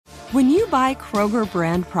When you buy Kroger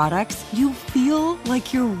brand products, you feel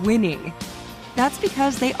like you're winning. That's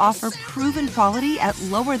because they offer proven quality at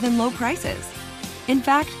lower than low prices. In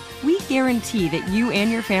fact, we guarantee that you and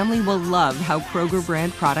your family will love how Kroger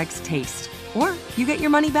brand products taste, or you get your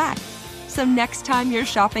money back. So next time you're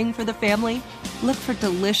shopping for the family, look for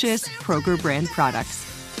delicious Kroger brand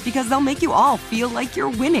products, because they'll make you all feel like you're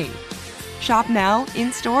winning. Shop now,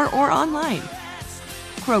 in-store, or online.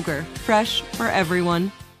 Kroger, fresh for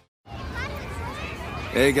everyone.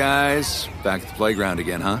 Hey guys, back at the playground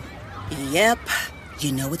again, huh? Yep.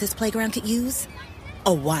 You know what this playground could use?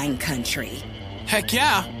 A wine country. Heck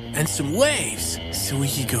yeah, and some waves so we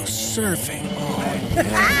could go surfing. Oh, yeah.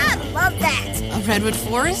 Ah, love that. A redwood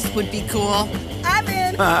forest would be cool. I'm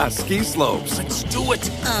in. Ah, ski slopes. Let's do it.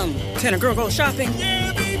 Can a girl go shopping?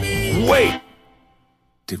 Yeah, baby. Wait!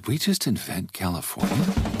 Did we just invent California?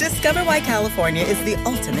 Discover why California is the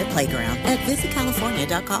ultimate playground at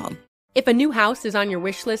visitcalifornia.com. If a new house is on your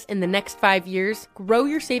wish list in the next 5 years, grow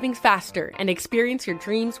your savings faster and experience your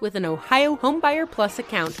dreams with an Ohio Homebuyer Plus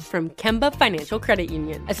account from Kemba Financial Credit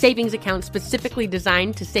Union. A savings account specifically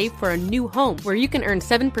designed to save for a new home, where you can earn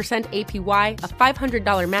 7% APY, a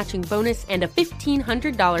 $500 matching bonus, and a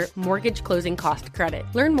 $1,500 mortgage closing cost credit.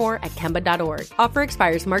 Learn more at Kemba.org. Offer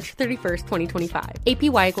expires March 31st, 2025.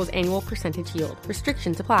 APY equals annual percentage yield.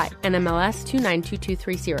 Restrictions apply. NMLS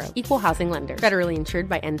 292230. Equal housing lender. Federally insured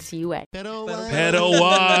by NCUA. Pedo-Y.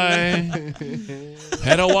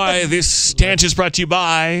 This tangent is brought to you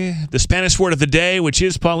by the Spanish word of the day, which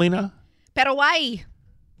is, Paulina? Pero guay.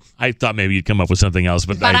 I thought maybe you'd come up with something else,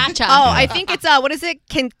 but Baracha. I think it's what is it?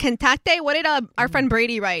 Cantate? What did our friend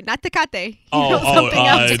Brady write? Not Tecate. Something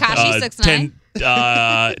else. Tekashi 6ix9ine.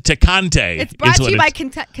 Tecate. It's brought to you by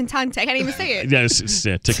Cantante. I can't even say it. Yes, it's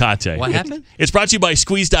Tecate. What happened? It's brought to you by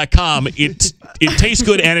Squeeze.com. It tastes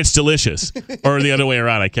good and it's delicious. Or the other way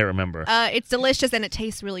around. I can't remember. It's delicious and it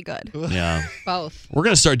tastes really good. Yeah. Both. We're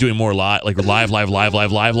going to start doing more live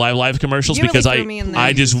commercials, You really because threw me in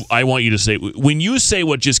there. I want you to say, when you say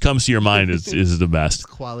what just comes to your mind is the best.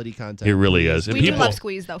 Quality content. It really is. And We do love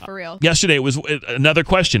Squeeze, though, for real. Yesterday was another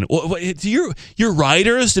question. Your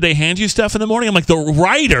writers, did they hand you stuff in the morning? I'm like, the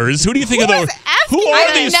writers? Who do you think Who of the? is asking Who are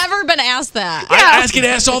I've these? never been asked that. I get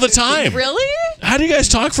asked all the time. Really? How do you guys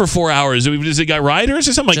talk for 4 hours? Does it got writers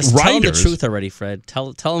or something? Just like tell them the writers? truth already, Fred.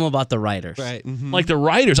 Tell them about the writers. Right. Mm-hmm. Like the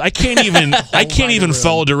writers. I can't even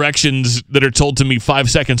follow directions that are told to me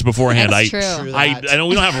 5 seconds beforehand. That's true. I don't.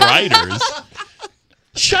 We don't have writers.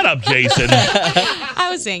 Shut up, Jason. I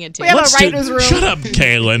was saying it too. We have a writer's room. Shut up,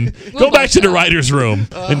 Kaylin. Go back to the writers' room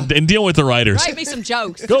and deal with the writers. Write me some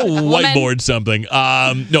jokes. Go whiteboard something.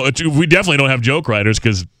 No, we definitely don't have joke writers,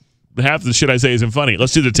 because half the shit I say isn't funny.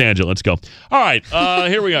 Let's do the tangent. Let's go. All right,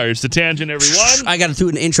 here we are. It's the tangent, everyone. I got to do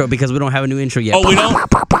an intro because we don't have a new intro yet. Oh, we don't?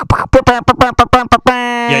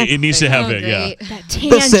 Yeah, it needs to have it, yeah. That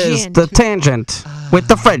tangent. This is the tangent with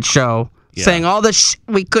the Fred Show, Yeah. saying all the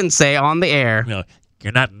we couldn't say on the air. No,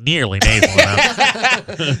 you're not nearly nasal enough.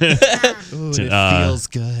 Ooh, it feels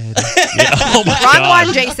good. Yeah, oh my Wrong God.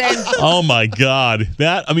 one, Jason. Oh my God!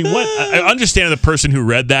 What? I understand the person who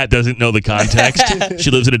read that doesn't know the context. She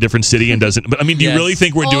lives in a different city and doesn't. But I mean, do you really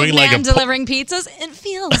think we're Old doing like man a? delivering pizzas? It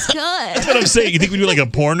feels good. That's what I'm saying. You think we do like a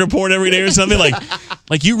porn report every day or something? Like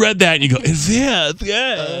you read that and you go, yeah.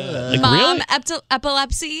 Like, Mom, really?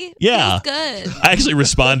 epilepsy? Yeah. Feels good. I actually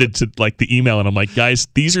responded to like the email and I'm like, guys,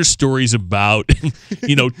 these are stories about,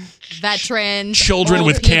 Veterans, children old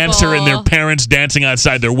with people. cancer and their parents dancing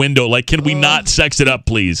outside their window. Like, can we not sex it up,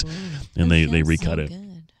 please? And they recut it.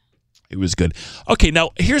 Good. It was good. Okay,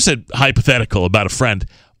 now here's a hypothetical about a friend.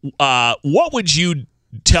 What would you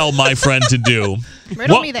tell my friend to do?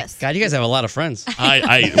 Riddle me this. God, you guys have a lot of friends.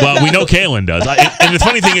 Well, we know Kaylin does. And the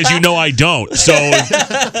funny thing is, I don't. So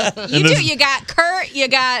You do. You got Kurt. You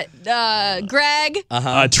got Greg.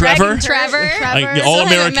 Trevor. Trevor. All Still haven't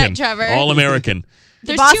American. met Trevor. All American.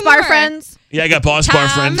 There's Boss two bar more. friends. Yeah, I got Boss Bar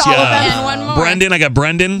friends. Tom, Yeah. and one more. Brendan. I got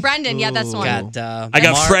Brendan. Brendan. Yeah, that's the one. I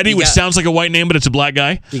got Freddie, which sounds like a white name, but it's a black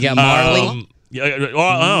guy. You got Marley.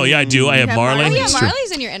 Yeah, I do. I have Marley. Oh, yeah, That's true.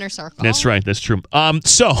 Marley's in your inner circle. That's right. That's true.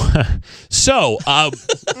 So,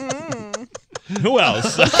 who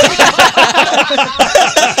else?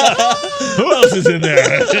 Who else is in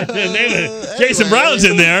there? Jason Brown's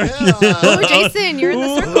in there. Oh, Jason, you're in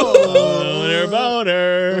the circle.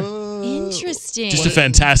 Boner. Interesting. Just a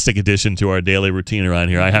fantastic addition to our daily routine around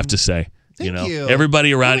here, I have to say. Thank you.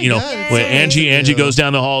 Everybody around, when Angie goes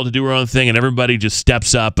down the hall to do her own thing, and everybody just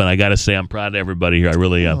steps up. And I got to say, I'm proud of everybody here. I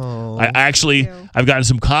really am. I've gotten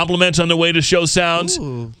some compliments on the way the show sounds.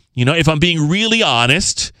 Ooh. If I'm being really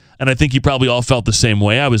honest, And I think you probably all felt the same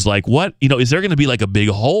way. I was like, what? Is there going to be like a big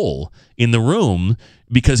hole in the room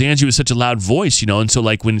because Angie was such a loud voice, And so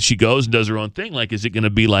like when she goes and does her own thing, like, is it going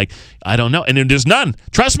to be like, I don't know. And then there's none.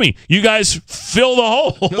 Trust me, you guys fill the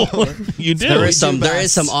hole. You do. There is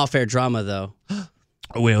some off-air drama though.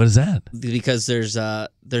 Oh, wait, what is that? Because there's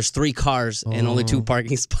 3 cars and only 2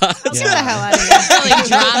 parking spots. Get the hell out of here. It's really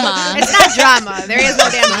drama. It's not drama. There is no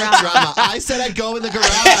damn drama. I said I'd go in the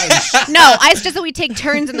garage. No, I suggested we take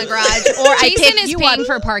turns in the garage, or I Jason pick is you paying up.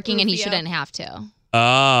 for parking, and he shouldn't have to.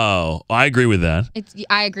 Oh, I agree with that.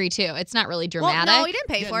 I agree too. It's not really dramatic. Well, no, he didn't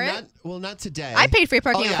pay for it. Not today. I paid for your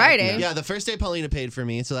parking on Friday. Yeah, the first day Paulina paid for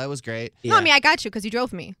me, so that was great. No, I mean, I got you because you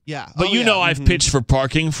drove me. Yeah. But I've pitched for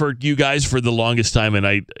parking for you guys for the longest time,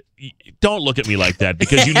 and don't look at me like that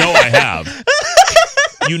because I have.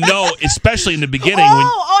 Especially in the beginning.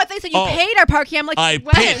 I thought you said you paid our parking. I'm like,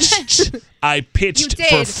 I pitched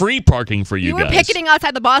for free parking for you guys. You were picketing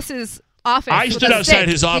outside the boss's office. I stood outside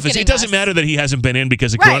his office. It doesn't matter that he hasn't been in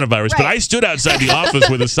because of coronavirus, but I stood outside the office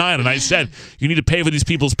with a sign and I said, you need to pay for these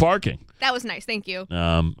people's parking. That was nice. Thank you.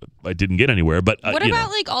 I didn't get anywhere, but what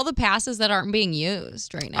about like all the passes that aren't being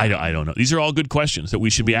used right now? I don't know. These are all good questions that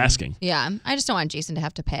we should be asking. Yeah, I just don't want Jason to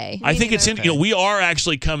have to pay. I think it's we are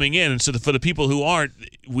actually coming in, and so for the people who aren't,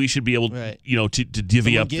 we should be able, to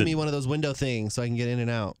divvy up. Give me one of those window things so I can get in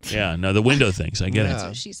and out. Yeah, no, the window things. I get it. That's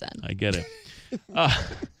what she said. I get it.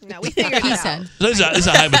 No, we figured it out. This is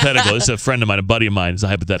a hypothetical. This is a friend of mine, a buddy of mine. It's a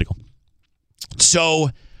hypothetical. So,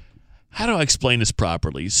 how do I explain this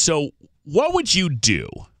properly? So, what would you do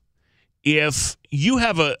if you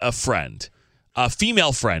have a friend, a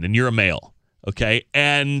female friend, and you're a male, okay?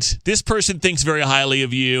 And this person thinks very highly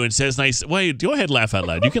of you and says nice. Wait, go ahead, laugh out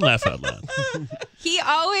loud. You can laugh out loud. He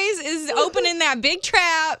always is opening that big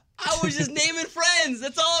trap. I was just naming friends.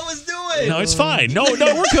 That's all I was doing. No, it's fine. No, we're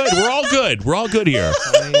good. We're all good. We're all good here.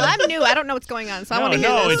 Well, I'm new. I don't know what's going on, so I want to hear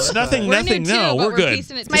this. No, it's nothing. We're Nothing. new too, No, but we're good.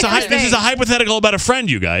 piecing it This is a hypothetical about a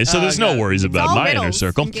friend, you guys. So there's no worries about my inner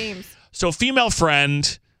circle. So female friend,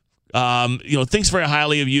 thinks very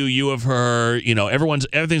highly of you. You of her.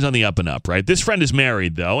 Everything's on the up and up, right? This friend is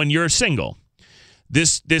married though, and you're single.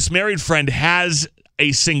 This married friend has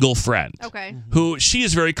a single friend. Okay. Who she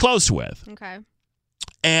is very close with. Okay.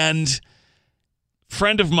 And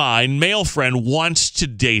friend of mine, male friend, wants to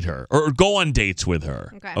date her or go on dates with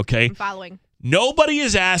her. Okay. I'm following. Nobody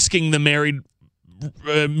is asking the married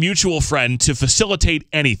mutual friend to facilitate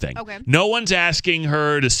anything. Okay. No one's asking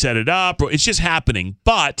her to set it up, or it's just happening.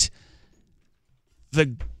 But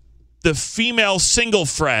the female single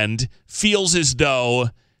friend feels as though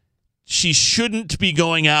she shouldn't be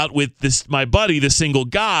going out with my buddy, the single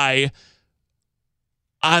guy.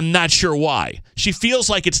 I'm not sure why. She feels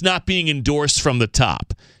like it's not being endorsed from the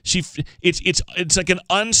top. It's like an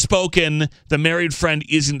unspoken, the married friend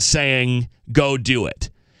isn't saying, go do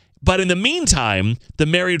it. But in the meantime, the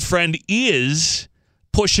married friend is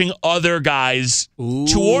pushing other guys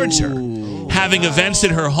towards her. Having events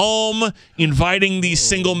at her home, inviting these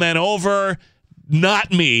single men over.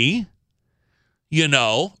 Not me.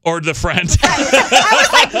 Or the friend. I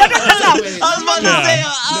was about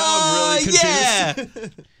to say, yeah.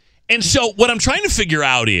 And so what I'm trying to figure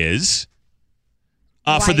out is,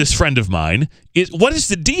 for this friend of mine, what is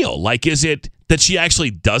the deal? Like, is it that she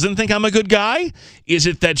actually doesn't think I'm a good guy? Is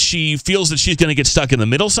it that she feels that she's going to get stuck in the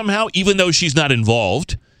middle somehow, even though she's not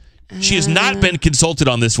involved? She has not been consulted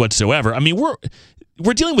on this whatsoever. I mean,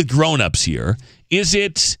 we're dealing with grown-ups here. Is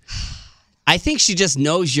it... I think she just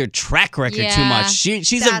knows your track record too much. She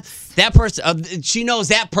knows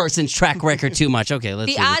that person's track record too much. Okay,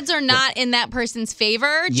 let's. The odds are not in that person's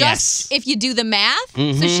favor. Just if you do the math.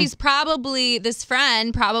 Mm-hmm. So this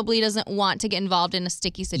friend probably doesn't want to get involved in a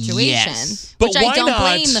sticky situation. Yes. But which why I don't not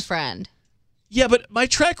blame the friend. Yeah, but my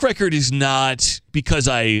track record is not because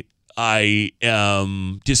I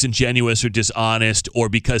am disingenuous or dishonest, or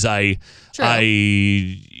because it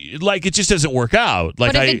just doesn't work out.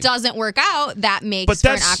 Like, but if it doesn't work out, that makes for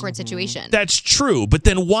an awkward situation. That's true. But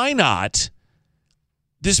then why not?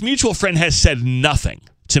 This mutual friend has said nothing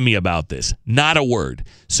to me about this. Not a word.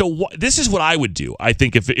 So this is what I would do. I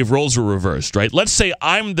think if roles were reversed, right? Let's say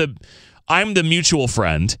I'm the mutual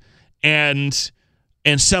friend, and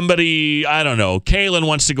somebody, I don't know, Kaylin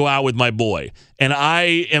wants to go out with my boy, and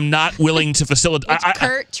I am not willing to facilitate.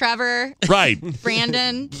 Kurt, Trevor, right?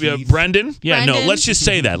 Brandon, Brendan. Yeah, no. Let's just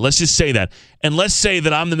say that. And let's say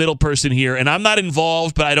that I'm the middle person here, and I'm not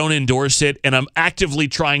involved, but I don't endorse it, and I'm actively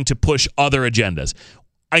trying to push other agendas.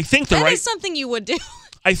 I think that is something you would do.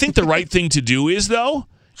 I think the right thing to do is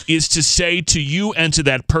to say to you and to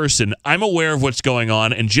that person, I'm aware of what's going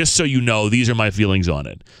on, and just so you know, these are my feelings on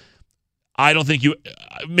it. I don't think you.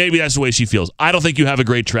 Maybe that's the way she feels. I don't think you have a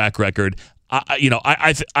great track record. I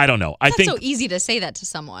don't know. I That's think so easy to say that to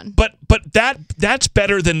someone. But that's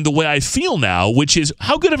better than the way I feel now, which is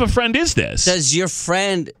how good of a friend is this? Does your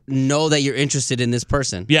friend know that you're interested in this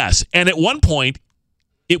person? Yes. And at one point,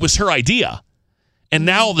 it was her idea. And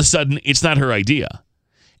now all of a sudden, it's not her idea.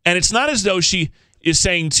 And it's not as though she is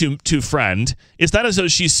saying to friend, it's not as though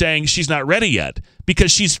she's saying she's not ready yet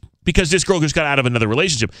because this girl just got out of another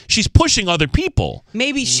relationship. She's pushing other people.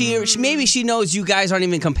 Maybe she knows you guys aren't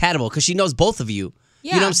even compatible because she knows both of you.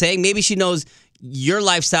 Yeah. You know what I'm saying? Maybe she knows your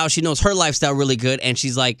lifestyle. She knows her lifestyle really good. And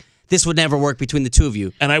she's like, this would never work between the two of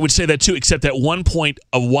you. And I would say that too, except at one point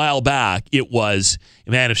a while back, it was,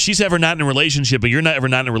 man, if she's ever not in a relationship, but you're not ever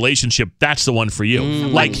not in a relationship, that's the one for you.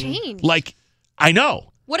 Like, I know.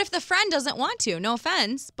 What if the friend doesn't want to? No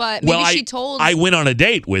offense, but maybe she told. I went on a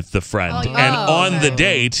date with the friend, and on the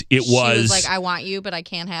date, it she was like, I want you, but I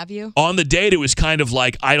can't have you. On the date, it was kind of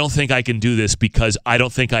like, I don't think I can do this because I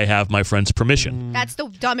don't think I have my friend's permission. That's the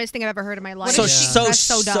dumbest thing I've ever heard in my life. So That's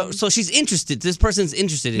so dumb. So she's interested. This person's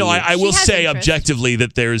interested in No, you. I will say objectively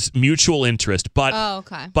that there's mutual interest, but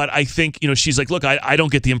okay. But I think, she's like, look, I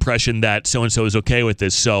don't get the impression that so-and-so is okay with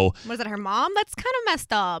this, so. Was it her mom? That's kind of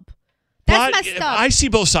messed up. That's messed up. I see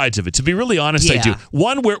both sides of it. To be really honest, I do.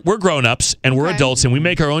 One, we're grown-ups and we're adults and we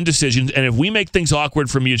make our own decisions. And if we make things awkward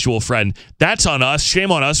for a mutual friend, that's on us.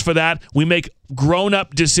 Shame on us for that. We make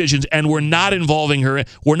grown-up decisions and we're not involving her.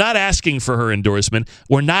 We're not asking for her endorsement.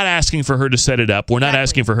 We're not asking for her to set it up. We're not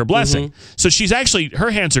asking for her blessing. So she's actually,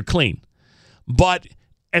 her hands are clean. But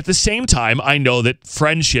at the same time, I know that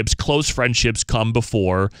close friendships come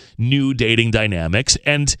before new dating dynamics.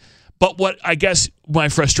 But what I guess my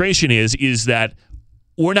frustration is that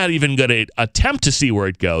we're not even going to attempt to see where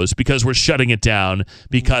it goes because we're shutting it down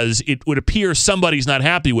because it would appear somebody's not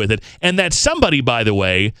happy with it. And that somebody, by the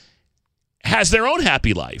way, has their own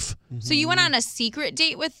happy life. So you went on a secret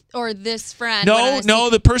date with, or this friend? No,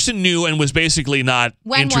 the person knew and was basically not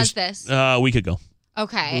When was this? A week ago.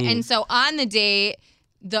 Okay. And so on the date,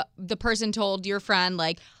 the person told your friend,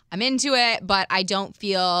 like, I'm into it, but I don't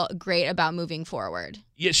feel great about moving forward.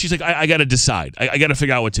 Yeah, she's like, I got to decide. I got to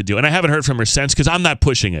figure out what to do. And I haven't heard from her since because I'm not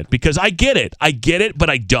pushing it. Because I get it, but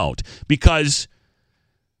I don't. Because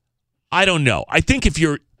I don't know. I think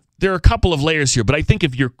there are a couple of layers here, but I think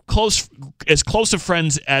if you're as close of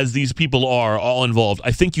friends as these people are, all involved,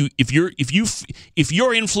 I think if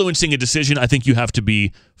you're influencing a decision, I think you have to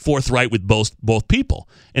be forthright with both people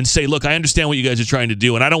and say, look, I understand what you guys are trying to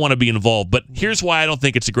do, and I don't want to be involved, but here's why I don't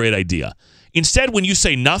think it's a great idea. Instead, when you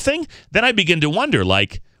say nothing, then I begin to wonder,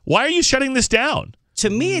 like, why are you shutting this down? To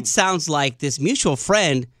me, it sounds like this mutual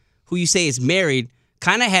friend who you say is married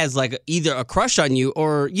kind of has like either a crush on you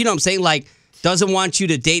or, you know what I'm saying, like, doesn't want you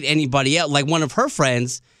to date anybody else, like one of her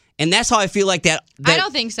friends. And that's how I feel like that I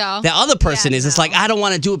don't think so. The other person is. No. It's like, I don't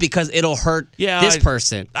want to do it because it'll hurt this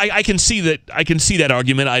person. I can see that. I can see that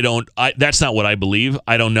argument. That's not what I believe.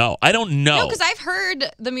 I don't know. No, because I've heard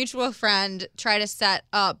the mutual friend try to set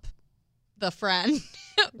up the friend.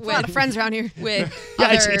 With, a lot of friends around here. With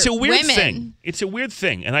it's a weird women. thing. It's a weird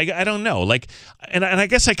thing. And I don't know. Like, and I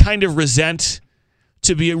guess I kind of resent,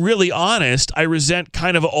 to be really honest, I resent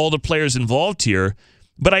kind of all the players involved here.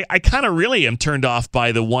 But I kind of really am turned off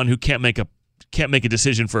by the one who can't make a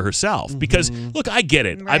decision for herself. Because, look, I get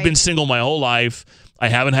it. Right. I've been single my whole life. I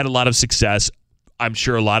haven't had a lot of success. I'm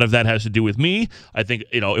sure a lot of that has to do with me. I think,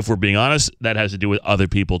 if we're being honest, that has to do with other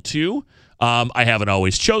people too. I haven't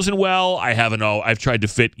always chosen well. I've tried to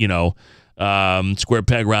fit, square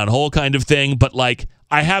peg, round hole kind of thing. But, like,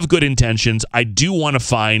 I have good intentions. I do want to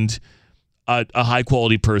find a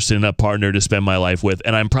high-quality person, a partner to spend my life with,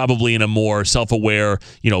 and I'm probably in a more self-aware,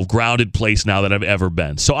 grounded place now than I've ever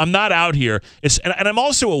been. So I'm not out here. And I'm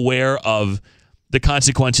also aware of the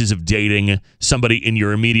consequences of dating somebody in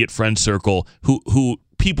your immediate friend circle who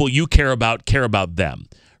people you care about them,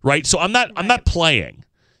 right? So I'm not playing.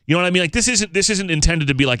 You know what I mean? Like, this isn't intended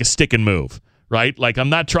to be like a stick and move, right? Like, I'm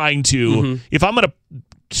not trying to. If I'm going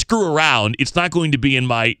to screw around, it's not going to be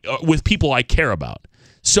with people I care about.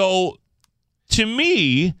 So, to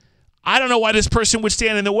me, I don't know why this person would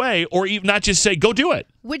stand in the way, or even not just say, go do it.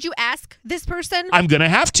 Would you ask this person? I'm going to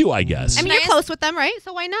have to, I guess. I mean, you're close with them, right?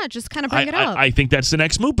 So why not? Just kind of bring it up. I think that's the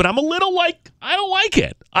next move, but I'm a little like, I don't like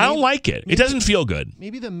it. I don't like it. It doesn't feel good.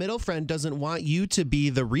 Maybe the middle friend doesn't want you to be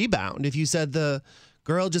the rebound. If you said the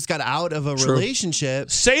girl just got out of a relationship.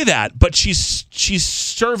 Say that, but she's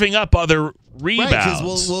serving up other rebounds. Right,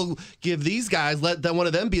 because we'll give these guys, let one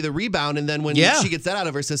of them be the rebound, and then when she gets that out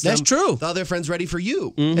of her system, that's true. The other friend's ready for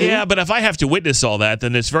you. Mm-hmm. Yeah, but if I have to witness all that,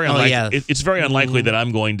 then it's very unlikely. It's very unlikely that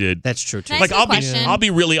I'm going to. That's true too. Like I'll be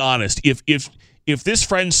really honest. If this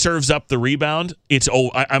friend serves up the rebound,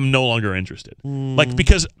 I'm no longer interested. Like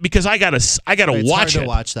because I gotta watch it. To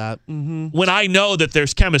watch that when I know that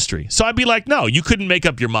there's chemistry. So I'd be like, no, you couldn't make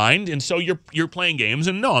up your mind, and so you're playing games,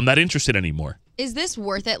 and no, I'm not interested anymore. Is this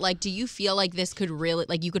worth it? Like, do you feel like this could really,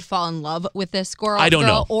 like, you could fall in love with this girl? I don't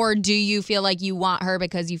know. Or do you feel like you want her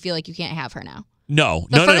because you feel like you can't have her now? No,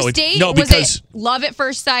 The no. first date, no, was because it love at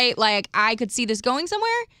first sight? Like, I could see this going somewhere?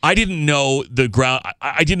 I didn't know the ground.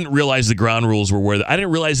 I didn't realize the ground rules were where. I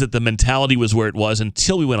didn't realize that the mentality was where it was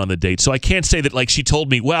until we went on the date. So I can't say that, like, she told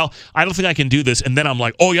me, well, I don't think I can do this, and then I'm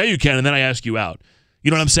like, oh yeah, you can, and then I ask you out. You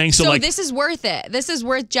know what I'm saying? So like, this is worth it. This is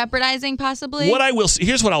worth jeopardizing, possibly.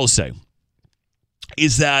 Here's what I will say,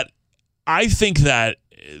 is that I think that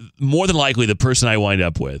more than likely the person I wind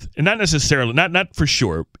up with, and not necessarily, not for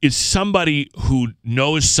sure, is somebody who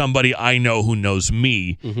knows somebody I know who knows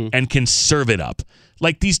me and can serve it up.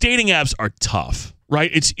 Like, these dating apps are tough, right?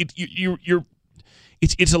 It's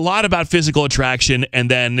a lot about physical attraction, and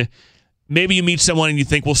then maybe you meet someone and you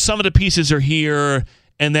think, well, some of the pieces are here,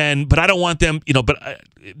 and then, but I don't want them, but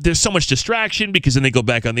there's so much distraction because then they go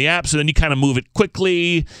back on the app, so then you kind of move it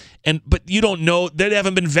quickly, but you don't know, they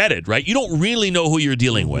haven't been vetted, right? You don't really know who you're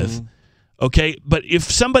dealing with, okay? But if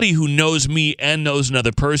somebody who knows me and knows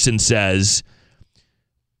another person says,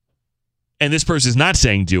 and this person's not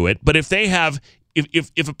saying do it, but if they have,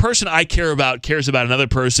 if a person I care about cares about another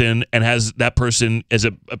person and has that person as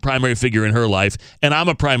a primary figure in her life, and I'm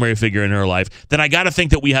a primary figure in her life, then I got to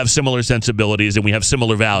think that we have similar sensibilities and we have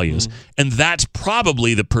similar values. And that's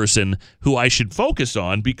probably the person who I should focus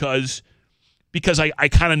on because I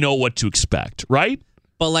kind of know what to expect, right?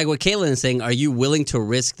 But like what Caitlin is saying, are you willing to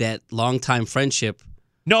risk that long-time friendship?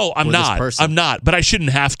 No, I'm not. I'm not, but I shouldn't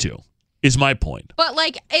have to. Is my point. But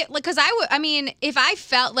because I mean, if I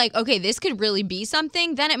felt like, okay, this could really be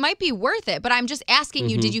something, then it might be worth it. But I'm just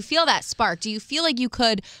asking you, did you feel that spark? Do you feel like you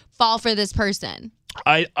could fall for this person?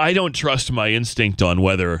 I don't trust my instinct on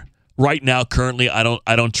whether right now, currently, I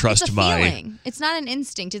don't trust it's a feeling. It's not an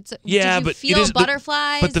instinct. It's did you feel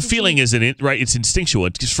butterflies? But the feeling isn't right. It's instinctual.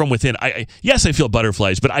 It's from within. Yes, I feel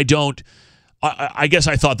butterflies, but I don't. I guess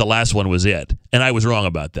I thought the last one was it, and I was wrong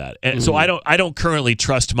about that. And so I don't currently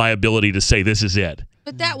trust my ability to say this is it.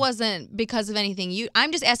 But that wasn't because of anything.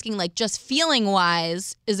 I'm just asking, like, just feeling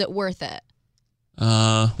wise, is it worth it?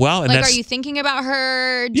 Well, and like, are you thinking about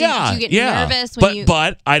her? Do you get nervous when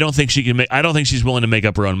but I don't think she can I don't think she's willing to make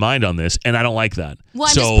up her own mind on this, and I don't like that. Well,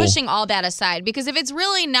 I'm just pushing all that aside, because if it's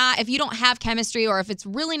really not, if you don't have chemistry, or if it's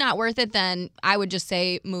really not worth it, then I would just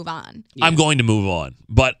say move on. Yeah. I'm going to move on,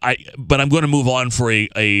 but I'm going to move on for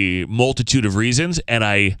a multitude of reasons, and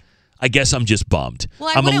I guess I'm just bummed.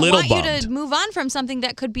 Well, I wouldn't want you to move on from something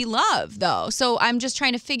that could be love, though. So I'm just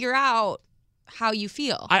trying to figure out how you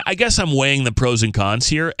feel. I guess I'm weighing the pros and cons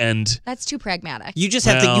here, and that's too pragmatic. You just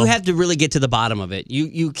have to. You have to really get to the bottom of it.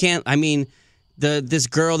 You can't. I mean, this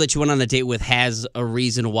girl that you went on a date with has a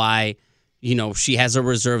reason why. She has her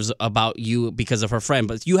reserves about you because of her friend.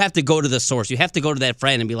 But you have to go to the source. You have to go to that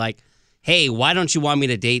friend and be like, "Hey, why don't you want me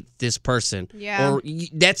to date this person?" Yeah. Or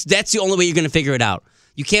that's the only way you're going to figure it out.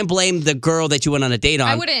 You can't blame the girl that you went on a date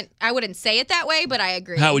on. I wouldn't say it that way, but I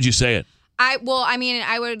agree. How would you say it?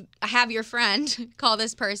 I would have your friend call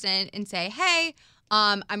this person and say, hey,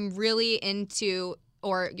 I'm really into,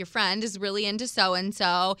 or your friend is really into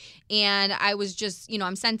so-and-so, and I was just,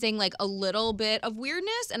 I'm sensing like a little bit of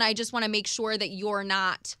weirdness, and I just want to make sure that you're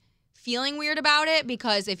not feeling weird about it,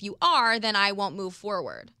 because if you are, then I won't move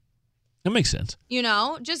forward. That makes sense.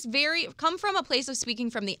 Just come from a place of speaking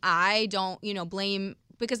from the I, don't, blame,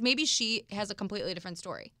 because maybe she has a completely different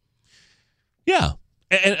story. Yeah.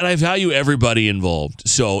 And I value everybody involved,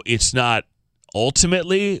 so it's not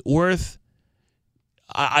ultimately worth.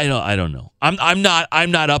 I don't know. I'm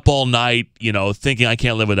not up all night, thinking I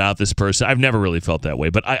can't live without this person. I've never really felt that way,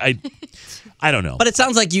 but I don't know. But it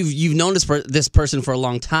sounds like you've known this person for a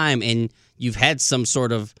long time, and you've had some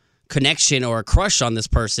sort of connection or a crush on this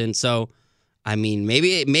person. So, I mean,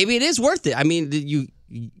 maybe it is worth it. I mean,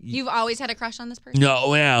 you've always had a crush on this person?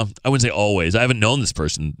 No, yeah, I wouldn't say always. I haven't known this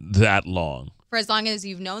person that long. For as long as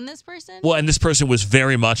you've known this person? Well, and this person was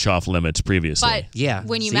very much off limits previously. But yeah,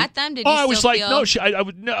 when you met them, did you I was like, feel...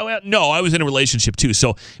 no, I was in a relationship too.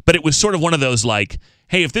 So, but it was sort of one of those like,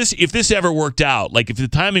 hey, if this ever worked out, like if the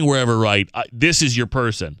timing were ever right, this is your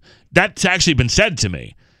person. That's actually been said to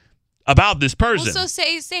me. about this person. Well,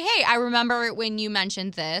 so say, hey, I remember when you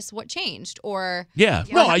mentioned this. What changed? Or yeah,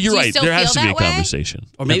 no, you're right. There has to be a conversation.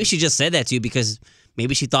 Or maybe she just said that to you because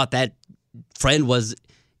maybe she thought that friend was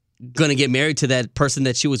gonna get married to that person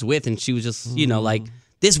that she was with, and she was just, like,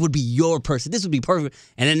 this would be your person. This would be perfect.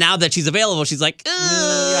 And then now that she's available, she's like,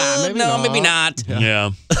 maybe not.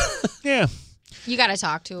 Yeah. Yeah. You got to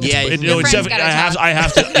talk to him. Yeah, I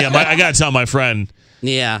have to. Yeah, I got to tell my friend,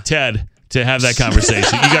 Ted, to have that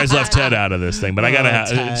conversation. You guys left Ted out of this thing, but I got to have.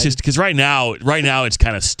 It's just because right now it's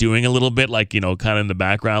kind of stewing a little bit, like kind of in the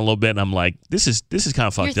background a little bit, and I'm like, this is kind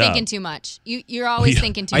of fucked up. You're thinking too much. You're always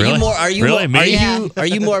thinking too really? much. Are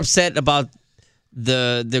you more upset about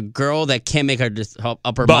the girl that can't make her just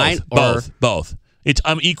up her mind? Both.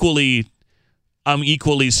 I'm equally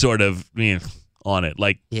sort of on it.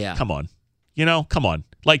 Like, come on. Come on.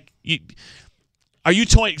 Like, are you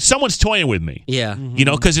toying? Someone's toying with me. Yeah.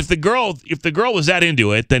 Because if the girl was that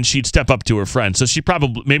into it, then she'd step up to her friend. So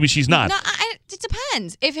maybe she's not. No, it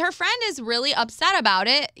depends. If her friend is really upset about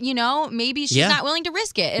it, maybe she's not willing to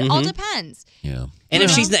risk it. It all depends. Yeah. And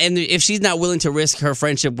if she's not willing to risk her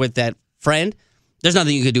friendship with that friend, there's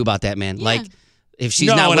nothing you can do about that, man. Yeah. Like, if she's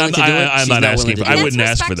not willing to do it, I'm not asking. I wouldn't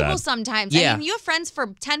ask for that. Sometimes, yeah. I mean, you have friends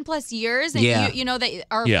for 10 plus years, and you know that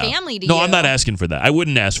are family to you. No, I'm not asking for that. I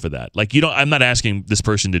wouldn't ask for that. Like, I'm not asking this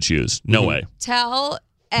person to choose. No way. Tell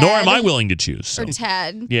Ed, nor am I willing to choose. Or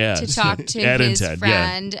Ted, to talk to his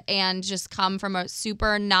friend and just come from a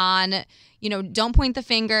super don't point the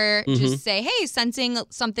finger. Just say, hey, sensing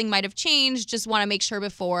something might have changed. Just want to make sure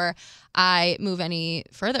before I move any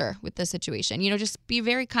further with the situation. Just be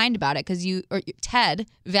very kind about it because Ted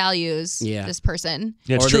values this person.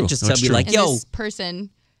 Yeah, it's or true. Just be like, yo, this person.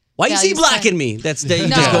 Why is he blocking me? That's just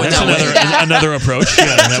going that's another approach. Yeah,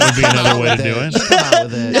 that would be another way to do it. You come out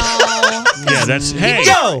with it. No. Yeah, that's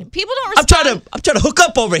yo. People don't respond. I'm trying to hook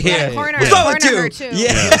up over here. Yeah, corner her too.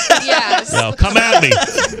 Yeah. Yes. No, come at me.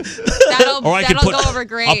 That'll go over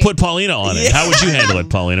great. I'll put Paulina on it. How would you handle it,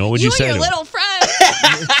 Paulina? What would you say and to your her? little friend.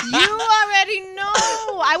 You already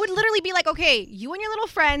know. I would literally be like, okay, you and your little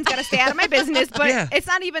friends got to stay out of my business. But it's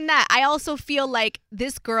not even that. I also feel like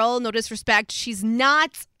this girl, no disrespect, she's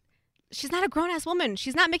not a grown-ass woman.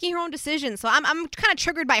 She's not making her own decisions. So I'm kind of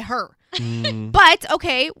triggered by her. But,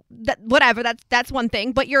 okay, whatever. That's one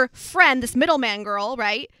thing. But your friend, this middleman girl,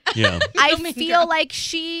 right? Yeah. I feel like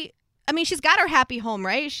she's got her happy home,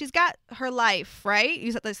 right? She's got her life, right?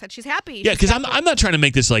 You said she's happy. Yeah, because I'm not trying to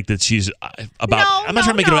make this like that she's about. I'm not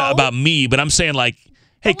trying to make it about me, but I'm saying like,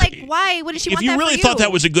 hey, why? What did she want? If you really thought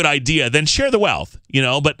that was a good idea, then share the wealth,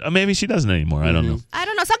 But maybe she doesn't anymore. I don't know. I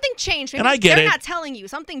don't know. Something changed. Maybe and I get they're it. not telling you.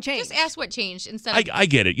 Something changed. Just ask what changed instead. I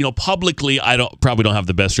get it. Publicly, I probably don't have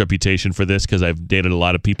the best reputation for this because I've dated a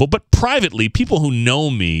lot of people. But privately, people who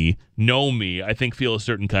know me, I think feel a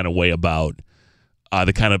certain kind of way about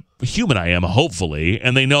the kind of human I am, hopefully,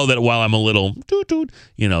 and they know that while I'm a little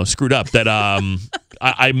screwed up, that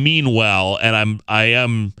I mean well, and I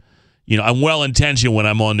am. I'm well-intentioned when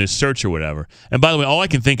I'm on this search or whatever. And by the way, all I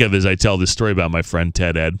can think of as I tell this story about my friend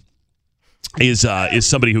Ted Ed is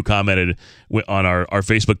somebody who commented on our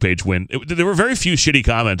Facebook page when there were very few shitty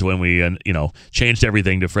comments when we changed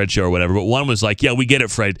everything to Fred Show or whatever. But one was like, "Yeah, we get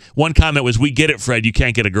it, Fred." One comment was, "We get it, Fred. You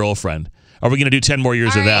can't get a girlfriend. Are we going to do 10 more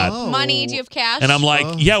years of that?" Money? Do you have cash? And I'm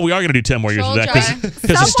like, yeah, we are going to do 10 more years of that because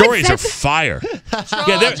the stories are fire.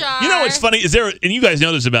 You know what's funny is and you guys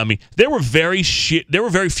know this about me. There were very few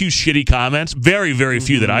shitty comments, very very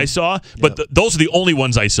few that I saw, but those are the only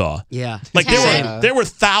ones I saw. Yeah, like there were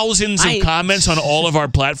thousands of comments on all of our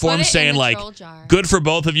platforms saying like, "Good for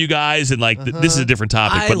both of you guys," and like this is a different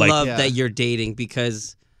topic. But I love that you're dating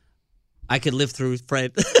because I could live through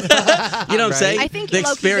Fred. You know what I'm saying? I think the you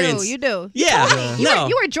experience. Do. You do. Yeah.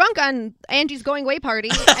 You were drunk on Angie's going away party,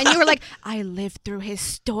 and you were like, "I lived through his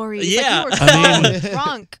story." Yeah. Like you were so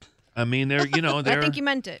drunk. I mean, I think you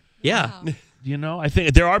meant it. Yeah. Wow. I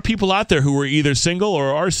think there are people out there who are either single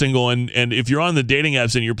or are single, and if you're on the dating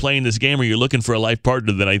apps and you're playing this game or you're looking for a life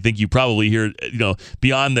partner, then I think you probably hear,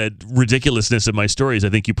 beyond the ridiculousness of my stories,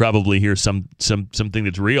 I think you probably hear something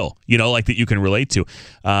that's real, like that you can relate to.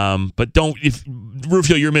 But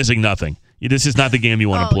Rufio, you're missing nothing. This is not the game you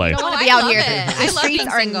want to play. You don't want to be out here. The streets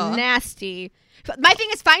are nasty. My thing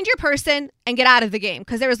is find your person and get out of the game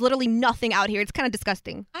because there is literally nothing out here. It's kind of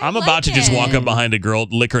disgusting. I'm about to just walk up behind a girl,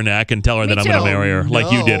 lick her neck, and tell her that I'm going to marry her,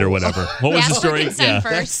 like you did or whatever. What was the story?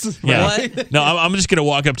 First. Yeah. What? No, I'm just going to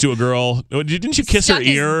walk up to a girl. Didn't you kiss her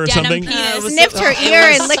ear or something? Sniffed her ear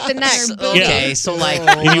and licked the neck. Okay, so like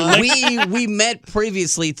we met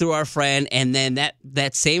previously through our friend, and then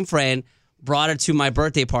that same friend brought her to my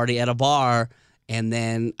birthday party at a bar. And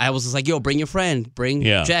then I was just like, yo, bring your friend. Bring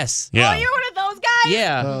Jess. Yeah. Oh, you're one of those guys?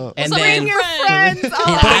 Yeah. And then your friends.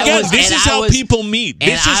 Oh. But again, this is how people meet.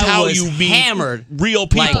 This is how you meet hammered. Real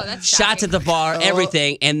people. Like, shots at the bar,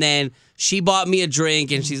 everything. And then she bought me a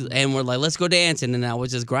drink, and we're like, let's go dancing. And I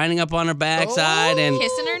was just grinding up on her backside and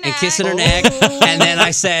kissing her neck. And then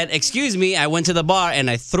I said, excuse me. I went to the bar, and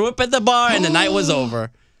I threw up at the bar, and the night was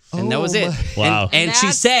over. And that was it. Wow. And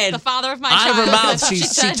she said, the father of my out child. of her mouth, That's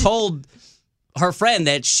what she told her friend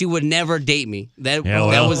that she would never date me. That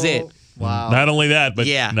was it. Wow. Not only that, but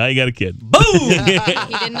now you got a kid. Boom! He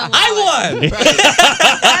didn't allow I won!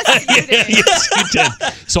 Yes, you did.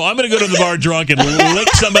 So I'm going to go to the bar drunk and lick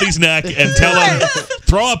somebody's neck and tell them,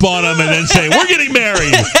 throw up on them, and then say, we're getting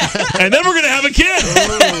married. And then we're going to have a kid.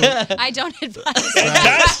 I don't advise.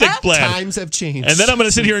 Fantastic plan. Times have changed. And then I'm going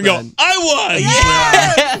to sit here and go, I won.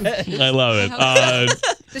 I love it.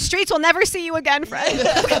 The streets will never see you again, Fred.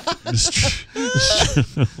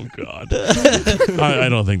 Oh, God. I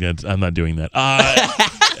don't think I'm not doing that.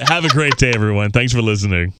 Have a great day, everyone. Thanks for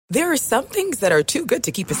listening. There are some things that are too good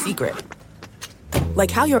to keep a secret. Like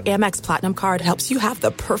how your Amex Platinum card helps you have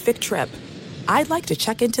the perfect trip. I'd like to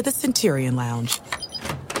check into the Centurion Lounge.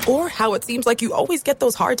 Or how it seems like you always get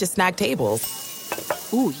those hard-to-snag tables.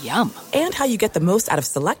 Ooh, yum. And how you get the most out of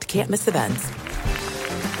select can't-miss events.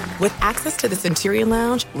 With access to the Centurion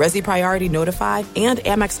Lounge, Resi Priority Notified, and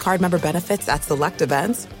Amex card member benefits at select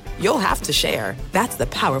events, you'll have to share. That's the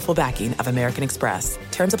powerful backing of American Express.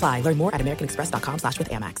 Terms apply. Learn more at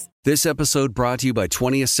americanexpress.com/withAmex. This episode brought to you by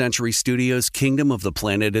 20th Century Studios' Kingdom of the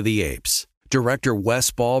Planet of the Apes. Director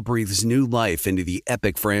Wes Ball breathes new life into the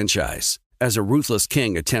epic franchise. As a ruthless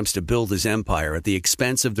king attempts to build his empire at the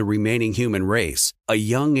expense of the remaining human race, a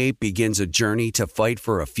young ape begins a journey to fight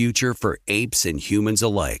for a future for apes and humans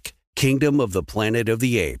alike. Kingdom of the Planet of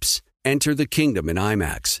the Apes. Enter the kingdom in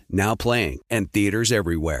IMAX, now playing, and theaters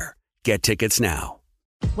everywhere. Get tickets now.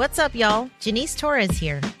 What's up, y'all? Janice Torres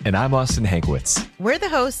here. And I'm Austin Hankwitz. We're the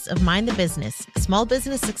hosts of Mind the Business, Small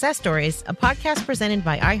Business Success Stories, a podcast presented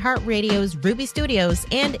by iHeartRadio's Ruby Studios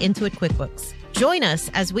and Intuit QuickBooks. Join us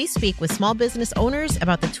as we speak with small business owners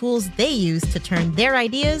about the tools they use to turn their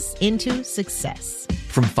ideas into success.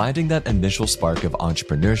 From finding that initial spark of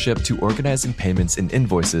entrepreneurship to organizing payments and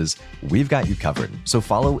invoices, we've got you covered. So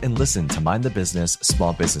follow and listen to Mind the Business,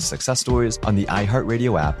 Small Business Success Stories on the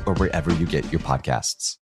iHeartRadio app or wherever you get your podcasts.